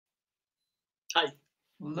Hi.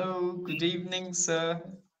 Hello, good evening, sir.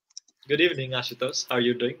 Good evening, Ashutosh. How are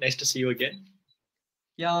you doing? Nice to see you again.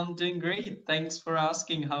 Yeah, I'm doing great. Thanks for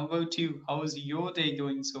asking. How about you? How's your day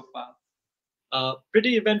going so far?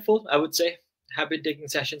 Pretty eventful, I would say. Have been taking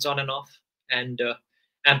sessions on and off, and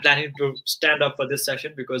I'm planning to stand up for this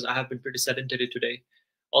session because I have been pretty sedentary today.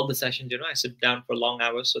 All the sessions, I sit down for long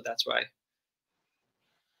hours, so that's why.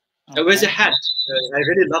 Where's your Okay. hat? I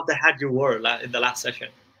really love the hat you wore in the last session.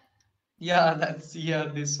 Yeah,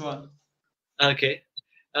 this one. Okay.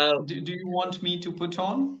 Uh, Do you want me to put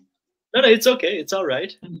on? no, it's okay. It's all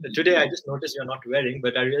right. Today I just noticed you're not wearing,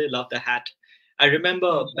 but I really love the hat. I remember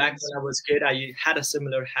Oh, back thanks. when I was a kid, I had a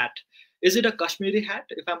similar hat. Is it a Kashmiri hat,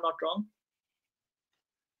 if I'm not wrong?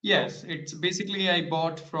 Yes, it's basically I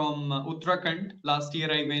bought from Uttarakhand. Last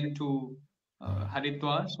year I went to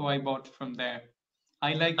Haridwar, so I bought from there.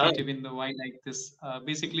 I like Oh, it, even though I like this.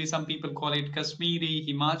 Basically, some people call it Kashmiri,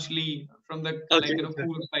 Himachali, from the okay.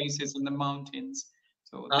 cool places in the mountains.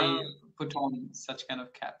 So Ah, they put on such kind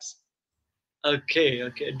of caps. okay,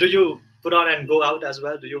 okay. Do you put on and go out as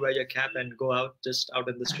well? Do you wear your cap and go out just out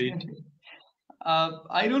in the street?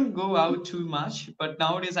 I don't go out too much, but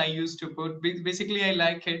nowadays I used to put. Basically, I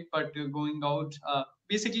like it, but going out.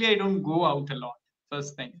 Basically, I don't go out a lot.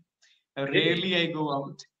 First thing, Really? rarely I go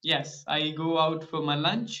out. Yes, I go out for my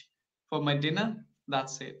lunch, for my dinner.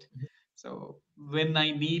 That's it. So when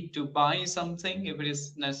I need to buy something, if it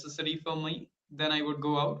is necessary for me, then I would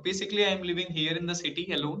go out. Basically, I'm living here in the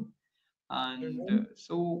city alone, and Mhm.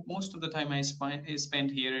 so most of the time I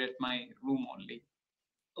spend here at my room only.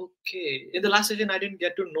 Okay. In the last session, I didn't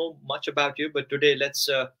get to know much about you, but today, let's.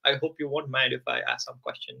 I hope you won't mind if I ask some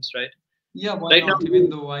questions, right? Yeah, why Right now, not? Even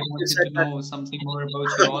though I you wanted said to that. know something more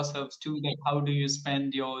about yourselves too, like how do you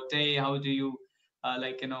spend your day? How do you,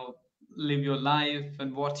 live your life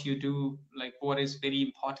and what you do? Like what is very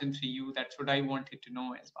important to you? That's what I wanted to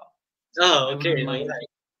know as well. So Oh, I okay. wouldn't All mind. right.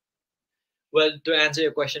 Well, to answer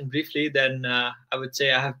your question briefly, then I would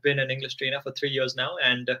say I have been an English trainer for 3 years now,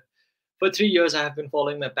 and for 3 years, I have been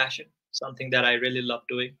following my passion, something that I really love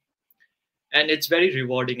doing, and it's very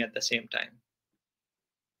rewarding at the same time.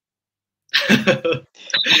 I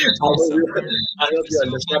That's hope awesome. you, But I what hope was you your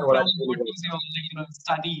understand what I'm background? really What going. was your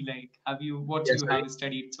study like? Have you what Yes, you sorry. have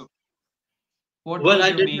studied? So what Well, was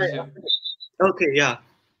I your did my. major? Okay, yeah.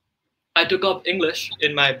 I took up English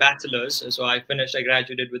in my bachelor's, so I finished. I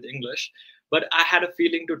graduated with English, but I had a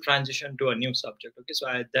feeling to transition to a new subject. Okay, so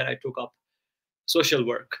I took up social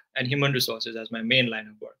work and human resources as my main line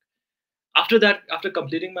of work. After that, after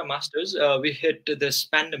completing my masters, we hit this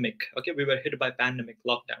pandemic. Okay, we were hit by pandemic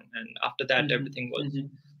lockdown, and after that, Hmm. Hmm.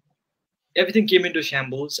 everything came into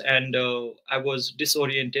shambles, and I was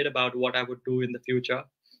disoriented about what I would do in the future.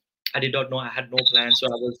 I did not know. I had no plan, so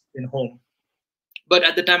I was in home. But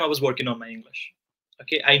at the time, I was working on my English.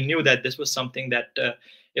 Okay, I knew that this was something that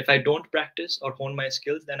if I don't practice or hone my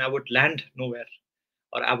skills, then I would land nowhere,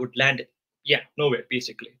 or I would land, yeah, nowhere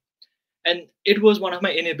basically. And it was one of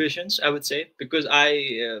my inhibitions, I would say, because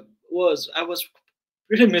I was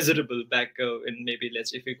pretty miserable back in, maybe,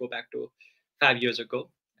 let's, if we go back to 5 years ago.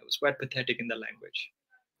 I was quite pathetic in the language.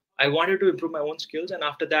 I wanted to improve my own skills, and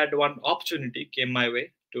after that, one opportunity came my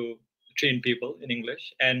way to train people in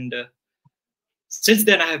English. And since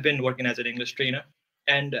then, I have been working as an English trainer,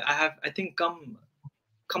 and I have, I think, come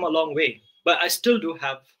a long way. But I still do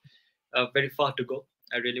have very far to go.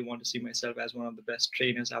 I really want to see myself as one of the best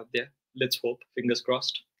trainers out there. Let's hope, fingers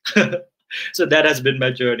crossed. So that has been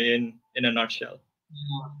my journey in a nutshell.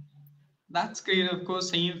 That's great. Of course,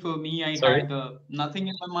 same for me. I Sorry. had nothing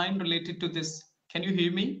in my mind related to this. Can you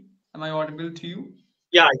hear me? Am I audible to you?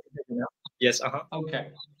 Yeah, I can hear you now. Yes. Uh huh.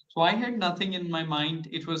 Okay. So I had nothing in my mind.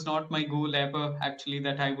 It was not my goal ever, actually,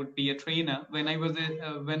 that I would be a trainer. When I was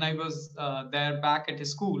there back at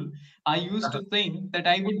school, I used Uh to think that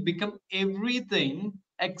I would become everything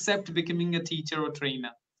except becoming a teacher or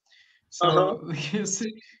trainer. huh. So because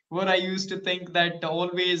what I used to think that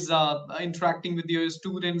always interacting with your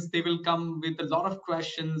students, they will come with a lot of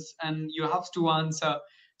questions and you have to answer.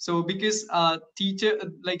 So because teacher,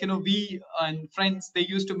 we and friends, they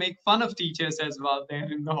used to make fun of teachers as well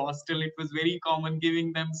there in the hostel. It was very common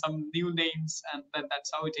giving them some new names, and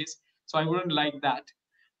that's how it is. So I wouldn't like that.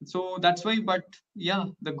 So that's why. But yeah,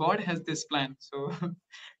 the God has this plan. So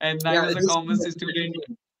and I Yeah, was it a is. commerce student.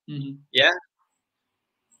 Mhm. Yeah.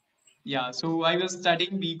 Yeah, so I was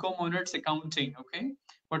studying BCom honors accounting, okay?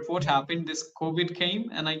 But what happened? This COVID came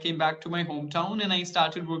and I came back to my hometown and I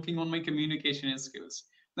started working on my communication skills.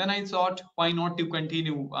 Then I thought, why not to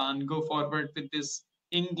continue and go forward with this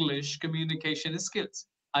English communication skills?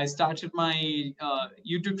 I started my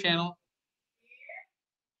YouTube channel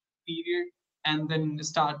period. and then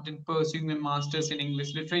started pursuing a master's in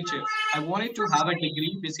English literature. I wanted to have a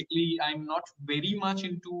degree. Basically, I'm not very much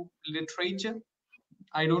into literature.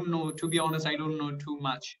 I don't know, to be honest, I don't know too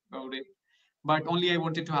much about it. But only I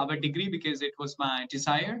wanted to have a degree because it was my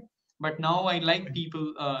desire. But now I like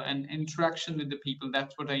people and interaction with the people.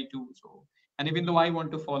 That's what I do. So, and even though I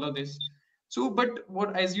want to follow this, so but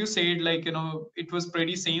what, as you said, like it was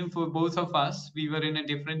pretty same for both of us. We were in a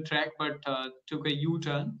different track, but took a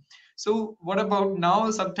U-turn. So, what about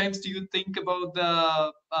now? Sometimes do you think about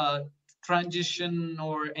the transition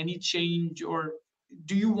or any change, or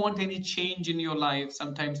do you want any change in your life?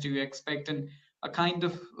 Sometimes do you expect a kind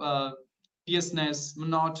of tediousness,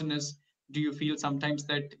 monotonous? Do you feel sometimes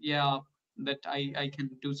that, yeah, that I can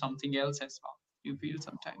do something else as well? You feel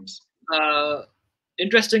sometimes? Uh,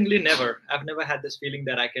 Interestingly, never. I've never had this feeling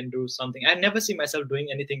that I can do something. I never see myself doing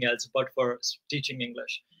anything else but for teaching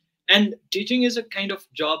English. And teaching is a kind of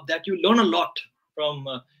job that you learn a lot from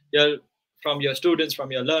your from your students,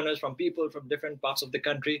 from your learners, from people from different parts of the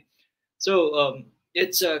country. So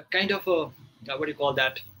it's a kind of a what do you call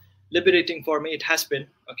that? Liberating for me. It has been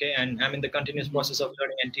okay, and I'm in the continuous Mhm. process of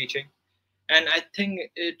learning and teaching. And I think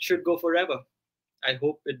it should go forever. I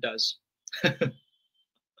hope it does.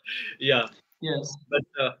 Yeah, Yes. but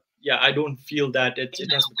yeah, I don't feel that it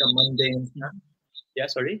has become mundane. Huh? Yeah,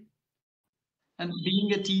 sorry. And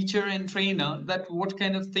being a teacher and trainer, that what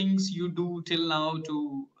kind of things you do till now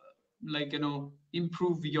to like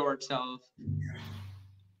improve yourself?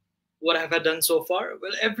 What have I done so far?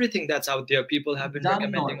 Well, everything that's out there. People have been Done,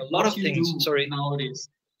 recommending not a lot what of you things. do Sorry. nowadays.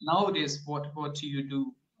 Nowadays, what do you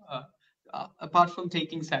do? uh, Apart from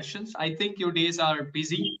taking sessions, I think your days are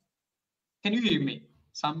busy. Can you hear me?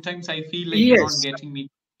 Sometimes I feel like you're not Yes, getting me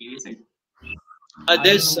basic. I don't know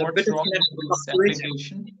there's a what's bit of wrong with network this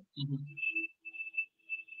fluctuation, application. Mhm.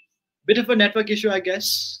 bit of a network issue, I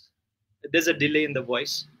guess. There's a delay in the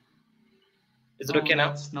voice. Is it Oh, okay now?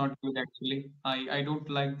 that's not good actually. I don't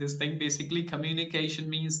like this thing. Basically, communication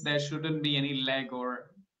means there shouldn't be any lag,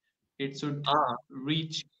 or it should Ah,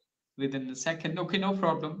 reach within a second. Okay, no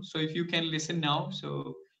problem. So if you can listen now.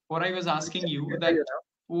 So what I was asking I you can hear that you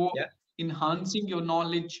now. Yeah. enhancing your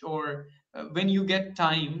knowledge, or when you get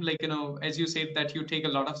time, like as you said that you take a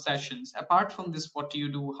lot of sessions. Apart from this, what do you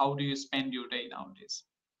do? How do you spend your day nowadays?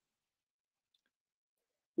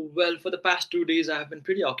 Well, for the past 2 days, I have been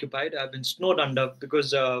pretty occupied. I've been snowed under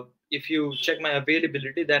because if you check my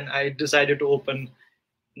availability, then I decided to open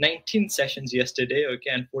 19 sessions yesterday. Okay,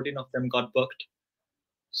 and 14 of them got booked.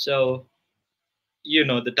 So you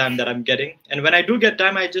know the time that I'm getting, and when I do get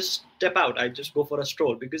time, I just step out. I just go for a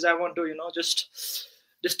stroll because I want to, just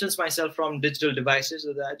distance myself from digital devices.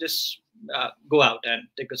 So that I just go out and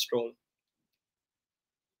take a stroll.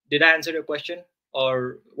 Did I answer your question,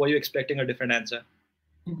 or were you expecting a different answer?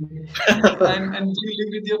 And do you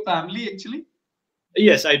live with your family actually?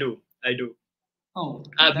 Yes, I do. I do. Oh,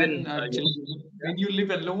 I've then been. actually, Yeah. when you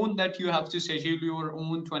live alone, that you have to schedule your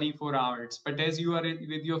own 24 hours. But as you are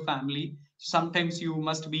with your family, sometimes you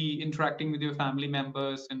must be interacting with your family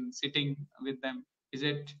members and sitting with them. Is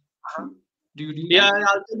it Uh-huh. true? Do you do Yeah, that?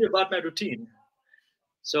 I'll tell you about my routine.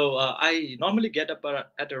 So I normally get up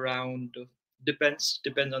at around depends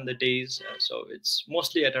on the days. So it's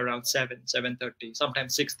mostly at around 7:30,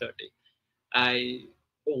 sometimes 6:30. I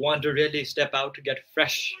want to really step out to get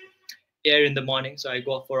fresh air in the morning. So I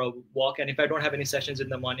go for a walk, and if I don't have any sessions in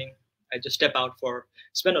the morning, I just step out for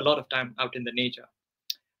spend a lot of time out in the nature.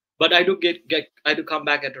 But I do get I do come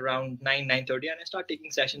back at around 9:30, and I start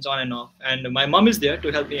taking sessions on and off. And my mom is there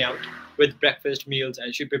to help me out with breakfast meals,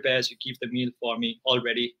 and she keeps the meal for me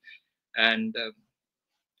already. And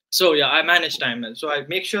so yeah, I manage time. So I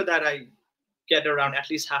make sure that I get around at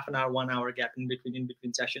least half an hour, 1 hour gap in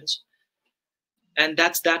between sessions, and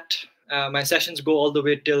that's that. My sessions go all the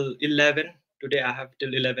way till 11. Today I have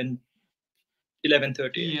till 11:30,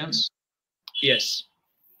 I PM. guess. Yes,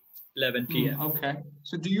 11 p.m. Okay.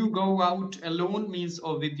 So do you go out alone means,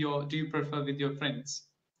 or do you prefer with your friends?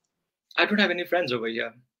 I don't have any friends over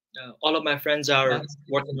here. All of my friends are That's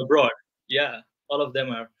working good. abroad. Yeah, all of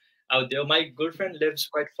them are out there. My girlfriend lives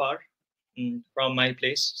quite far from my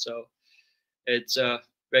place, so it's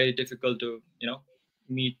very difficult to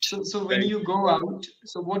meet So when very. you go out,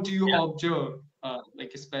 so what do you Yeah. observe?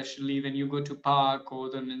 Like especially when you go to park or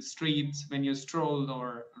then in streets, when you stroll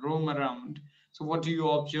or roam around. So what do you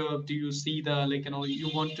observe? Do you see the like you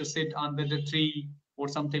want to sit under the tree or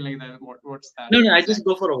something like that? What's that No, no, I just exact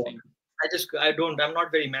go for a walk. thing? I'm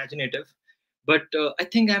not very imaginative, but I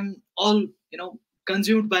think I'm all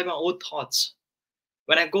consumed by my own thoughts.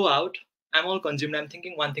 When I go out, I'm all consumed. I'm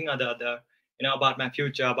thinking one thing or the other. about my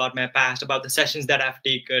future, about my past, about the sessions that I've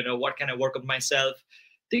taken, or what can I work on myself,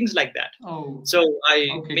 things like that. Oh, So I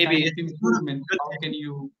okay. maybe Kind of it's not a improvement. good How thing. can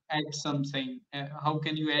you add something? How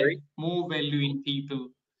can you add Sorry, more value in people?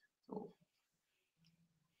 So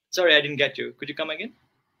sorry, I didn't get you. Could you come again?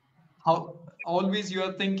 how always you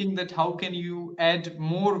are thinking that how can you add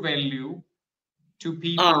more value to Ah,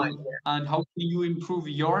 people and how can you improve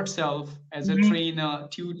yourself as a yeah. trainer,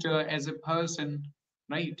 tutor, as a person,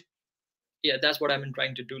 right? Yeah, that's what I've been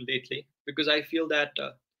trying to do lately, because I feel that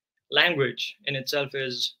language in itself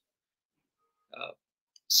is uh,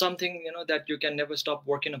 something that you can never stop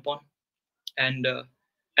working upon. And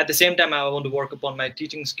at the same time, I want to work upon my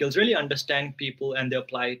teaching skills, really understand people and their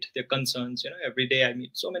plight, their concerns. Every day I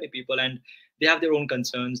meet so many people, and they have their own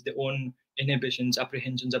concerns, their own inhibitions,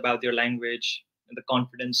 apprehensions about their language and the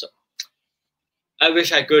confidence. So I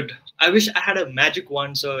wish I had a magic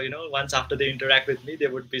wand, so once after they interact with me, they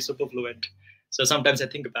would be super fluent. So sometimes I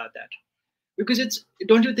think about that, because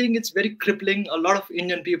don't you think it's very crippling? A lot of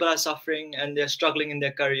Indian people are suffering and they're struggling in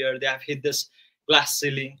their career. They have hit this glass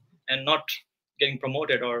ceiling and not getting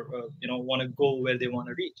promoted, or want to go where they want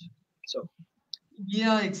to reach. So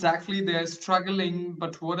Yeah, exactly. They're struggling,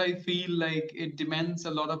 but what I feel like it demands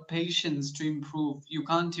a lot of patience to improve. You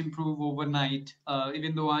can't improve overnight,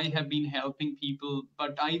 even though I have been helping people.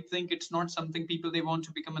 But I think it's not something people they want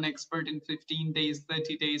to become an expert in 15 days,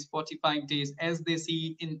 30 days, 45 days, as they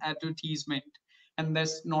see in advertisement. And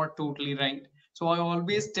that's not totally right. So I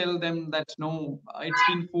always tell them that no, it's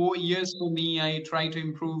been 4 years for me. I try to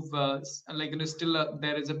improve. Still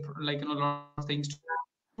there is a lot of things to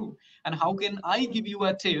improve. And how can I give you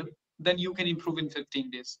a tip? Then you can improve in 15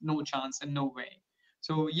 days. No chance and no way.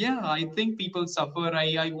 So yeah, I think people suffer.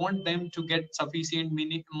 I want them to get sufficient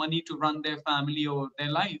money to run their family or their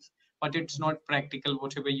life, but it's not practical.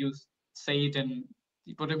 Whatever you say it and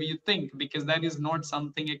whatever you think, because that is not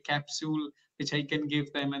something a capsule which I can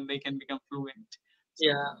give them and they can become fluent. So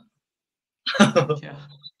yeah. yeah.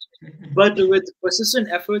 But with persistent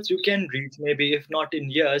efforts, you can reach, maybe if not in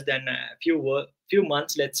years, then a few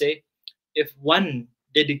months, let's say. If one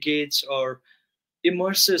dedicates or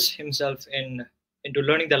immerses himself into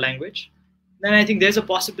learning the language, then I think there's a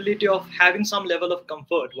possibility of having some level of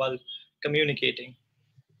comfort while communicating.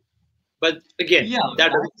 But again, Yeah,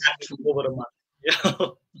 that doesn't that's happen true. over a month.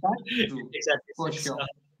 That's It true takes at least for six. sure.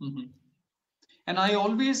 Mhm. And I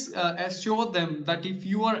always assure them that if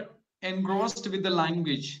you are engrossed with the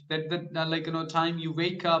language, that time you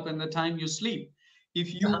wake up and the time you sleep,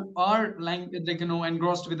 if Uh-huh. you are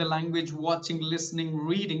engrossed with the language, watching, listening,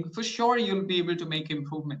 reading, for sure you'll be able to make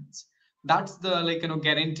improvements. That's the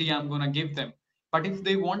guarantee I'm gonna give them. But if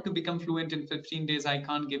they want to become fluent in 15 days, I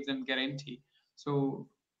can't give them guarantee. So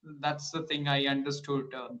that's the thing I understood.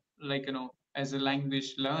 As a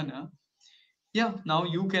language learner, yeah, now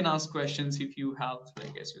you can ask questions if you have,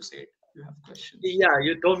 like as you said, you have questions. Yeah,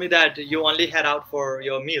 you told me that you only head out for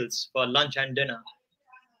your meals, for lunch and dinner.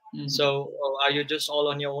 Mhm. So are you just all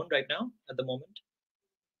on your own right now at the moment?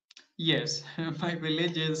 Yes, my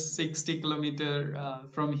village is 60 kilometer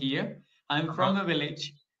from here. I'm Uh-huh. from a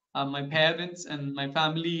village. My parents and my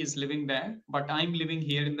family is living there, but I'm living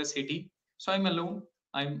here in the city. So I'm alone.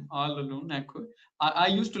 I'm all alone. I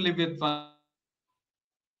used to live with one of my relatives,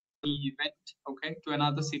 but he went, okay, to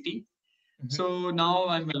another city. Mhm. So now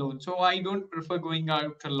I'm alone. So I don't prefer going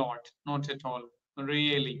out a lot, not at all.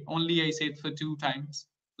 Really. Only I said for 2 times,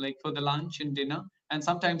 like for the lunch and dinner. And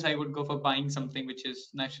sometimes I would go for buying something which is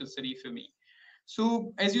necessary for me.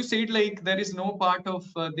 So as you said, like there is no part of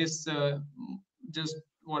this just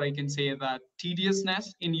what I can say that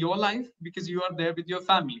tediousness in your life because you are there with your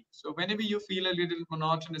family. So whenever you feel a little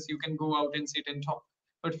monotonous, you can go out and sit and talk.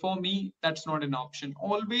 But for me, that's not an option.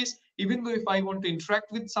 Always, even though if I want to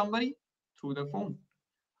interact with somebody through the phone,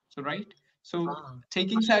 so right, so Ah.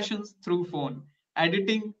 taking sessions through phone,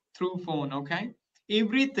 editing through phone, okay,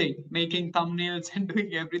 everything, making thumbnails and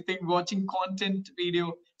doing everything, watching content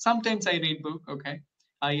video. Sometimes I read book, okay.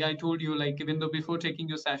 I told you, like, even though before taking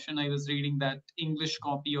your session I was reading that English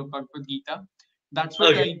copy of Bhagavad Gita. That's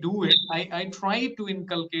what Okay. I do it. I try to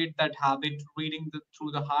inculcate that habit, reading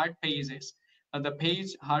through the hard pages, the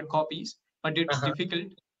page hard copies, but it's Uh-huh.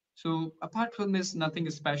 difficult. So apart from this, nothing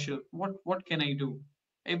is special. What can I do?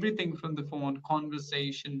 Everything from the phone,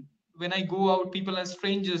 conversation. When I go out, people are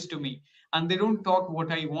strangers to me, and they don't talk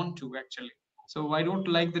what I want to actually. So I don't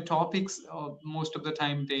like the topics. Most of the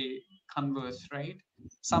time, they converse, right?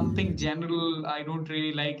 Something general. I don't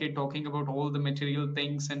really like it talking about all the material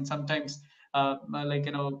things, and sometimes,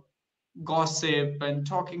 gossip and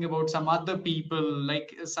talking about some other people,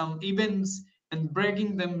 like some events, and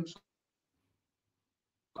bragging them. So that's not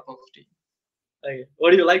my cup of tea. Okay.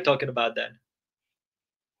 What do you like talking about then?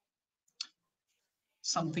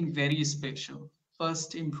 Something very special.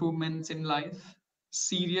 First, improvements in life,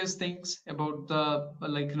 serious things about the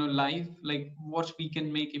life, like what we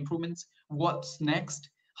can make improvements, what's next,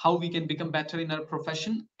 how we can become better in our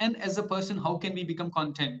profession, and as a person, how can we become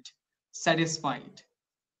content, satisfied,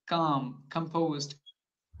 calm, composed,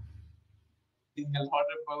 a lot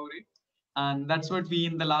about it. And that's what we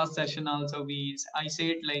in the last session also I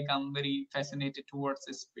said like I'm very fascinated towards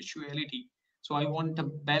the spirituality. So I want a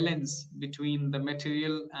balance between the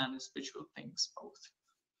material and spiritual things both.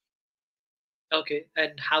 Okay.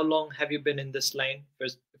 And how long have you been in this line?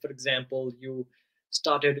 For example, you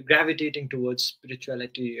started gravitating towards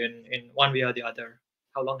spirituality in one way or the other.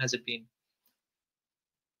 How long has it been?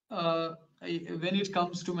 Uh, when it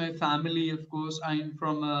comes to my family, of course, I'm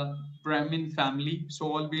from a Brahmin family,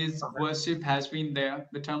 so always Uh-huh. worship has been there.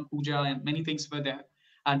 The term puja and many things were there.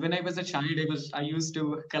 And when I was a child, I used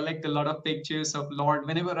to collect a lot of pictures of Lord.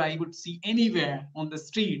 Whenever I would see anywhere on the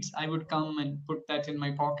streets, I would come and put that in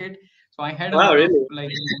my pocket. So I had a Wow, lot of really?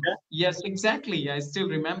 yes, exactly. I still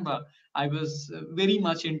remember. I was very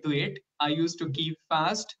much into it. I used to keep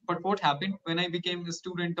fast. But what happened when I became a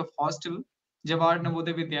student of hostel? Jawahar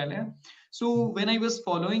Navodaya Vidyalaya. So when I was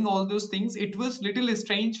following all those things, it was little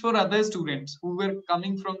strange for other students who were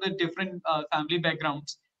coming from the different family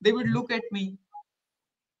backgrounds. They would look at me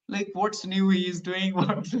like, "What's new he is doing?"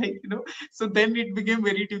 What's So then it became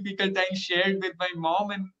very difficult. I shared with my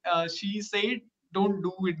mom, and she said, "Don't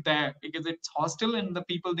do it there because it's hostel, and the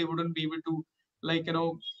people they wouldn't be able to like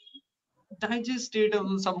digest it,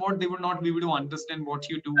 or somewhat they would not be able to understand what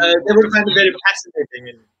you do and They what would is find it going very on."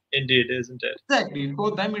 fascinating, indeed, isn't it? Exactly.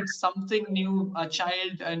 For them, it's something new, a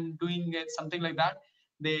child and doing it, something like that.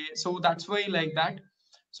 So that's why like that.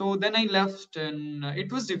 So then I left, and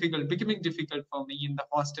it was difficult, becoming difficult for me in the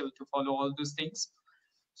hostel to follow all those things.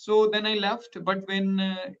 So then I left. But when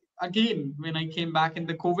again, when I came back in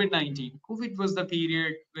the COVID-19, COVID was the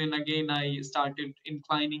period when again I started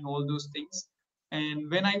inclining all those things. And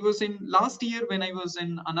when I was in last year, when I was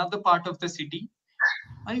in another part of the city,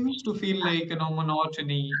 I used to feel like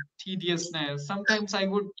monotony, tediousness. Sometimes I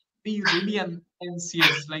would be really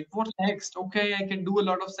anxious. Like, what next? Okay, I can do a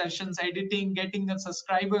lot of sessions, editing, getting the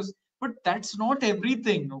subscribers, but that's not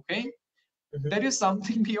everything. Okay, Hmm. there is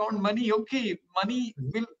something beyond money. Okay, money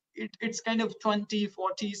will it's kind of 20,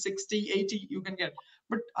 40, 60, 80 you can get.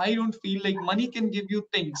 But I don't feel like money can give you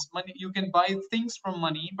things. Money, you can buy things from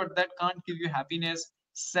money, but that can't give you happiness,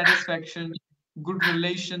 satisfaction, good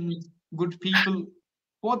relations, good people.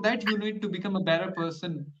 For that, you need to become a better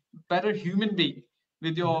person, better human being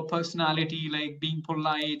with your personality, like being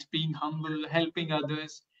polite, being humble, helping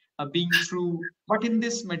others, being true. But in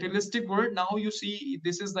this materialistic world, now you see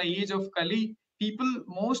this is the age of Kali. People,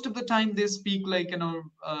 most of the time, they speak like,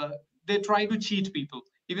 they try to cheat people.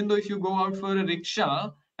 Even though if you go out for a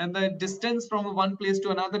rickshaw and the distance from one place to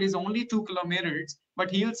another is only 2 kilometers, but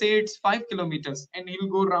he'll say it's 5 kilometers and he'll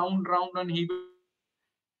go round, round, and he will say it's 5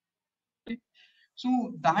 kilometers. Okay,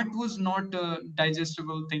 so that was not a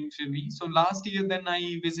digestible thing for me. So last year, then I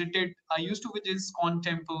used to visit Scon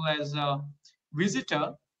Temple as a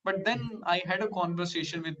visitor, but then I had a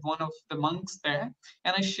conversation with one of the monks there,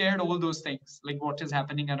 and I shared all those things, like what is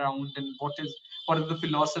happening around and what are the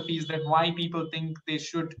philosophies that why people think they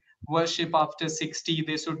should worship after 60,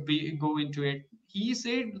 they should be go into it. He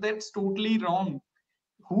said that's totally wrong.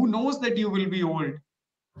 Who knows that you will be old?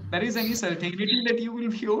 There is any certainty that you will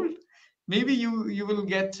be old? Maybe you will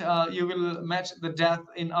get you will match the death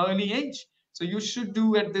in early age. So you should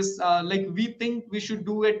do at this like we think we should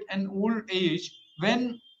do at an old age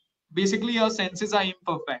when basically our senses are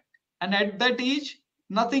imperfect, and at that age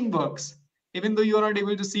nothing works. Even though you're not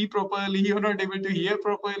able to see properly, you're not able to hear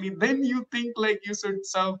properly, then you think like you should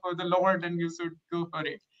serve for the Lord and you should go for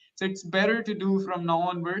it. So it's better to do from now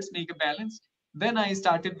onwards, make a balance. Then I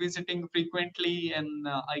started visiting frequently, and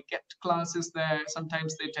I kept classes there.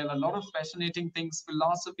 Sometimes they tell a lot of fascinating things,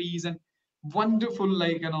 philosophies, and wonderful,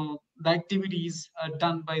 the activities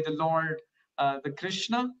done by the Lord, the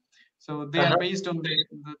Krishna. So they are Uh-huh. based on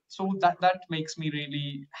so that makes me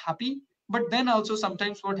really happy. But then also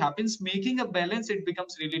sometimes what happens, making a balance, it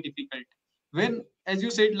becomes really difficult. When, as you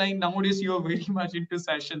said, like nowadays you are very much into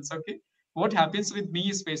sessions. Okay, what happens with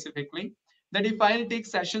me specifically, that if I'll take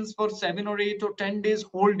sessions for 7 or 8 or 10 days,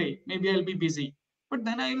 whole day, maybe I'll be busy. But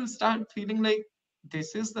then I will start feeling like,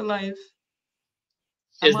 this is the life.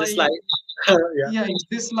 Am Is this I, like, yeah. yeah, is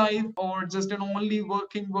this life or just an only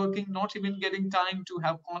working, working, not even getting time to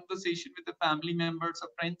have conversation with the family members or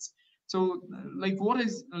friends? So, like, what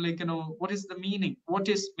is, what is the meaning? What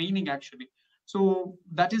is meaning actually? So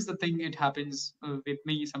that is the thing, it happens with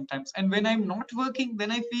me sometimes. And when I'm not working,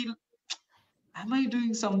 then I feel, am I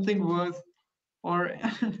doing something worth, or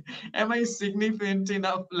am I significant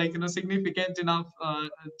enough, significant enough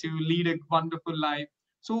to lead a wonderful life?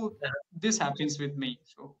 So this happens with me.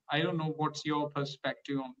 So I don't know what's your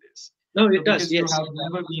perspective on this. No, So it does. because you Yes. have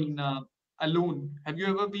never been alone, have you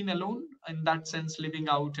ever been alone in that sense, living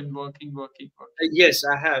out and working, working, working? Yes,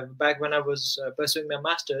 I have. Back when I was pursuing my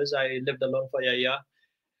masters, I lived alone for a year.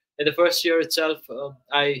 In the first year itself,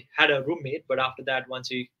 I had a roommate, but after that, once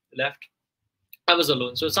he left, I was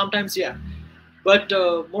alone. So sometimes, yeah. But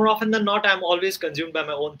more often than not, I'm always consumed by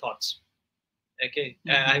my own thoughts. Okay,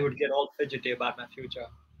 I Hmm. would get all fidgety about my future.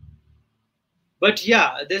 But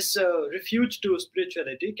yeah, this refuge to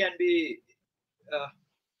spirituality uh,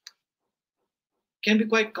 can be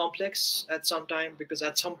quite complex at some time, because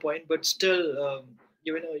at some point, but still,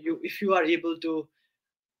 you if you are able to,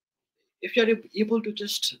 if you are able to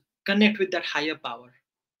just connect with that higher power,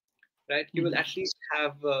 right, you will Hmm. at least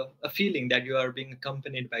have a feeling that you are being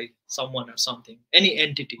accompanied by someone or something, any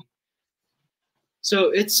entity.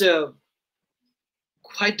 So it's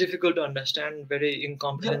quite difficult to understand, very Yeah,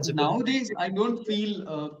 incomprehensible. nowadays I don't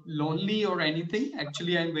feel lonely or anything.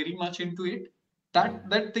 Actually, I'm very much into it.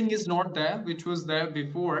 That thing is not there, which was there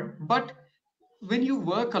before. But when you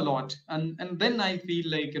work a lot, and then I feel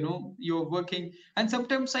like, you're working, and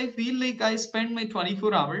sometimes I feel like I spend my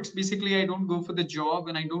 24 hours. Basically, I don't go for the job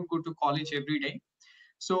and I don't go to college every day.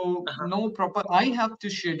 So Uh-huh, no proper, I have to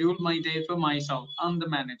schedule my day for myself. I'm the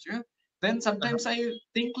manager. Then uh-huh, sometimes I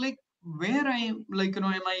think like, where I am,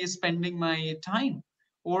 am I spending my time?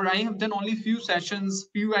 Or I have done only few sessions,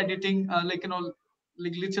 few editing, like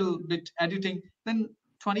little bit editing. Then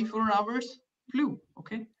 24 hours flew.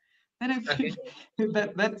 Okay. Then I okay. feel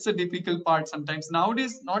that's a difficult part sometimes.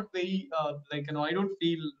 Nowadays, not very I don't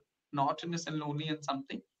feel monotonous and lonely and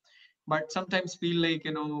something, but sometimes feel like,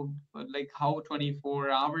 like how 24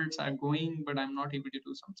 hours are going, but I'm not able to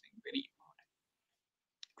do something very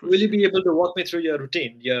Will you crucial. be able to walk me through your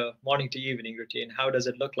routine, your morning to evening routine? How does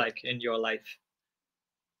it look like in your life?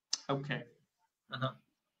 Okay. Uh-huh,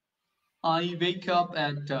 I wake up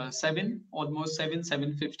at 7, almost 7,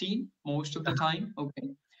 7:15 most of the uh-huh, time. Okay.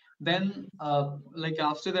 Then, like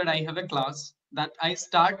after that, I have a class that I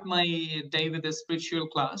start my day with a spiritual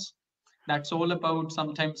class. That's all about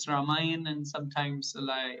sometimes Ramayana and sometimes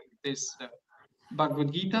like this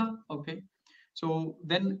Bhagavad Gita. Okay. So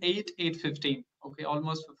then 8:15. Okay,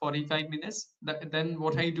 almost for 45 minutes. Then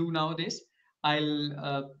what I do nowadays,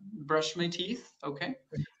 I'll brush my teeth. Okay,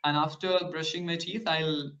 and after brushing my teeth,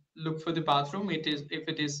 I'll look for the bathroom. It is, if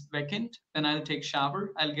it is vacant, then I'll take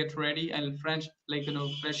shower. I'll get ready. I'll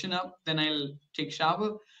freshen up. Then I'll take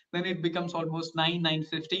shower. Then it becomes almost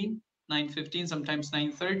 9:15, 9:15, sometimes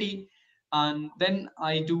 9:30, and then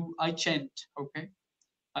I chant. Okay,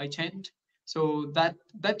 I chant. So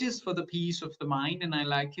that is for the peace of the mind, and I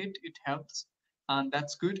like it. It helps, and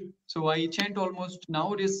that's good. So I chant almost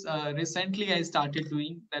nowadays. Recently, I started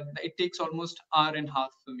doing that. It takes almost hour and a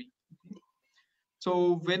half for me.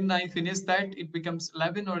 So when I finish that, it becomes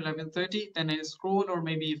 11 or 11:30. Then I scroll, or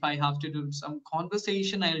maybe if I have to do some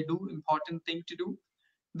conversation, I'll do important thing to do.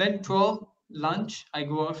 Then 12, lunch. I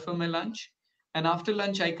go out for my lunch. And after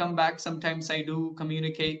lunch, I come back. Sometimes I do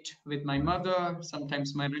communicate with my mother,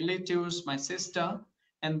 sometimes my relatives, my sister.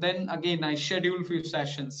 And then again, I schedule few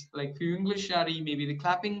sessions, like few English Yaari, maybe the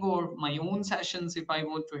clapping, or my own sessions if I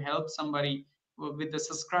want to help somebody with the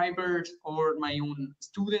subscribers, or my own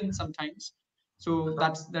students sometimes. So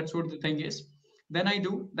uh-huh. that's what the thing is. Then I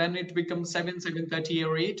do. Then it becomes 7, 7:30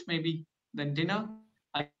 or 8 maybe. Then dinner.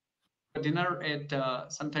 I go for dinner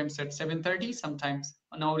at sometimes at 7:30. Sometimes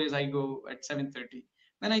nowadays I go at 7:30.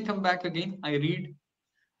 Then I come back again. I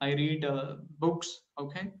read books.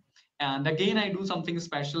 Okay. And again, I do something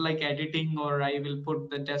special like editing, or I will put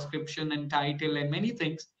the description and title and many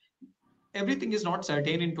things. Everything is not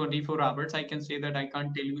certain in 24 hours. I can say that I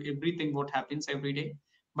can't tell you everything what happens every day,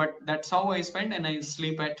 but that's how I spend, and I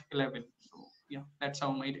sleep at 11. So yeah, that's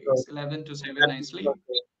how my day So is. 11 to 7 that I is sleep.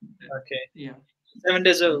 okay. Okay. Yeah. 7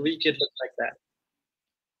 days a And week, it looks like that.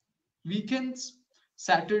 weekends,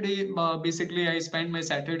 Saturday, basically I spend my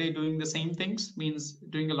Saturday doing the same things, means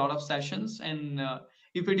doing a lot of sessions. And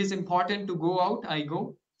if it is important to go out, I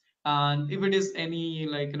go. And if it is any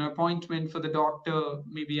like an appointment for the doctor,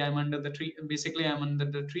 maybe I'm under the treat, basically I'm under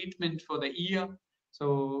the treatment for the ear,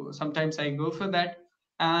 so sometimes I go for that.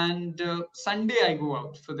 And Sunday I go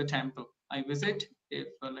out for the temple. I visit, if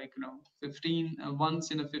 15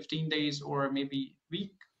 once in a 15 days, or maybe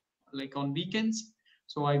week, like on weekends.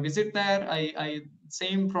 So I visit there. I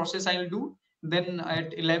same process I'll do. Then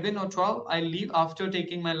at 11 or 12, I'll leave after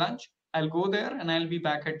taking my lunch. I'll go there and I'll be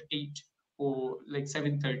back at 8 or like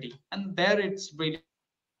 7:30. And there it's really nice.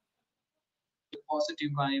 The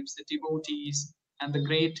positive vibes, the devotees, and the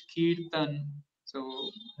great kirtan.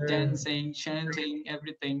 So Hmm. dancing, chanting,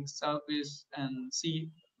 everything, service, and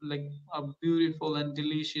see like a beautiful and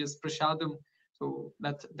delicious prasadam. So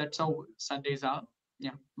that's how Sundays are.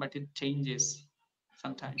 Yeah, but it changes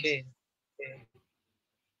sometimes. Okay. Okay.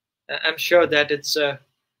 I'm sure that it's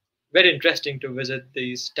very interesting to visit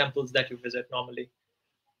these temples that you visit normally,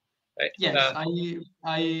 right? Yes,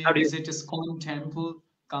 I How do you? visit ISKCON temple,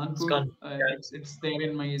 It's Kanpur. gone. It's there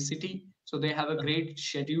in my city, so they have a Yeah. great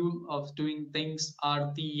schedule of doing things,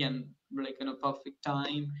 aarti and like perfect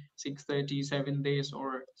time, 6:30, 7 days,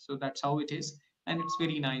 or so that's how it is, and it's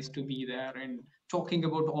very nice to be there and talking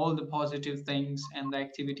about all the positive things and the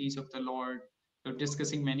activities of the Lord. So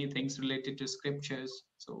discussing many things related to scriptures,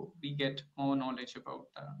 so we get more knowledge about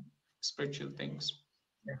spiritual things.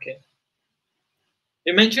 Okay.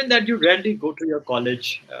 You mentioned that you rarely go to your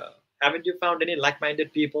college. Haven't you found any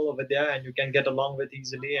like-minded people over there, and you can get along with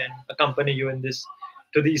easily and accompany you in this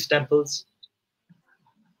to these temples?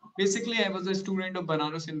 Basically, I was a student of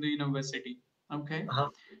Banaras Hindu University. Okay. Uh-huh.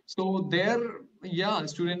 So there, yeah,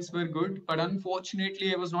 students were good, but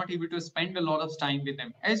unfortunately, I was not able to spend a lot of time with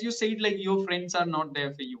them. As you said, like your friends are not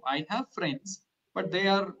there for you. I have friends, but they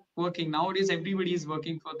are working. Nowadays, everybody is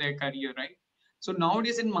working for their career, right? So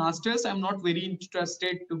nowadays in masters, I'm not very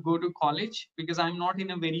interested to go to college because I'm not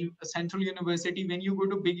in a very central university. When you go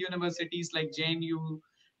to big universities like JNU,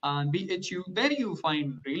 BHU, there you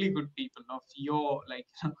find really good people of your like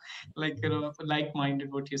like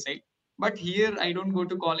like-minded what you say. But here I don't go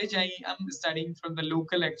to college. I am studying from the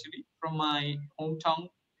local actually from my hometown.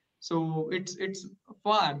 So it's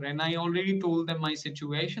far, and I already told them my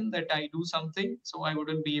situation that I do something, so I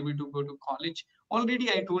wouldn't be able to go to college.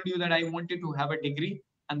 Already I told you that I wanted to have a degree,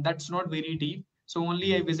 and that's not very deep. So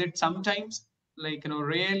only I visit sometimes, like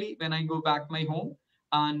rarely when I go back my home,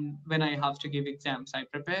 and when I have to give exams, I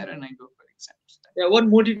prepare and I go for exams. Yeah. What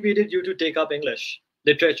motivated you to take up English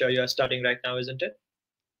literature? You are studying right now, isn't it?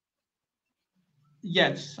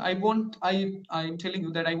 Yes, I'm telling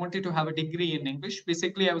you that I wanted to have a degree in English.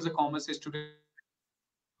 Basically, I was a commerce student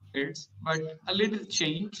for last 2 years, but a little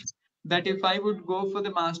change that if I would go for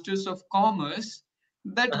the Masters of Commerce,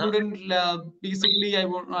 that Uh-huh. wouldn't basically I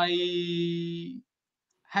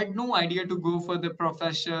had no idea to go for the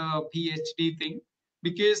professor PhD thing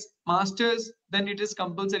because masters then it is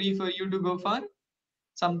compulsory for you to go for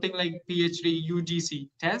something like PhD UGC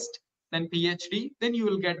test, then PhD, then you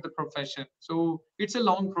will get the profession. So it's a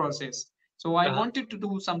long process. So I Uh-huh. wanted to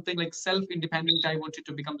do something like self-independent. I wanted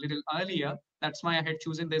to become a little earlier. That's why I had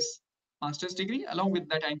chosen this master's degree. Along with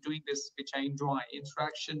that, I'm doing this, which I enjoy,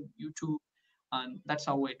 interaction, YouTube, and that's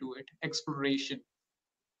how I do it. Exploration.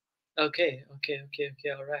 Okay. Okay. Okay.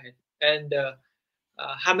 Okay. All right. And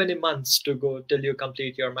how many months to go till you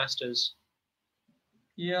complete your masters?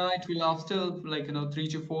 Yeah, it will after like 3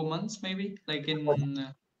 to 4 months maybe. Like in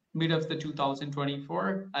mid of the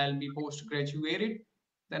 2024, I'll be post graduated.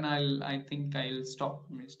 Then I think I'll stop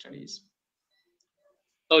my studies.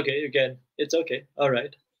 Okay. You can. It's okay. All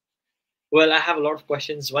right. Well, I have a lot of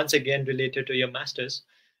questions once again related to your masters,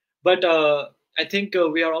 but I think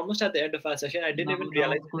we are almost at the end of our session. I didn't Now, even now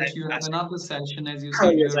realize of the course time you have passed. another session as you Oh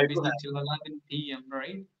said yes, you're I do busy have. till 11 p.m.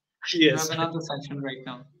 Right? You Yes. have another session right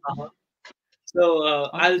now. Uh-huh. So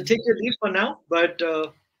I'll Okay. take your leave for now, but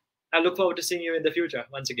I look forward to seeing you in the future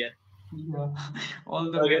once again. Yeah. All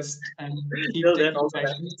the Okay. best and keep Till then, taking all the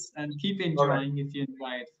best. sessions and keep All right. enjoying if you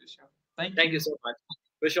enjoy it for sure. Thank Thank you you. so much.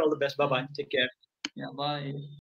 Wish you all the best. Bye bye. Mm. Take care. Yeah. Bye.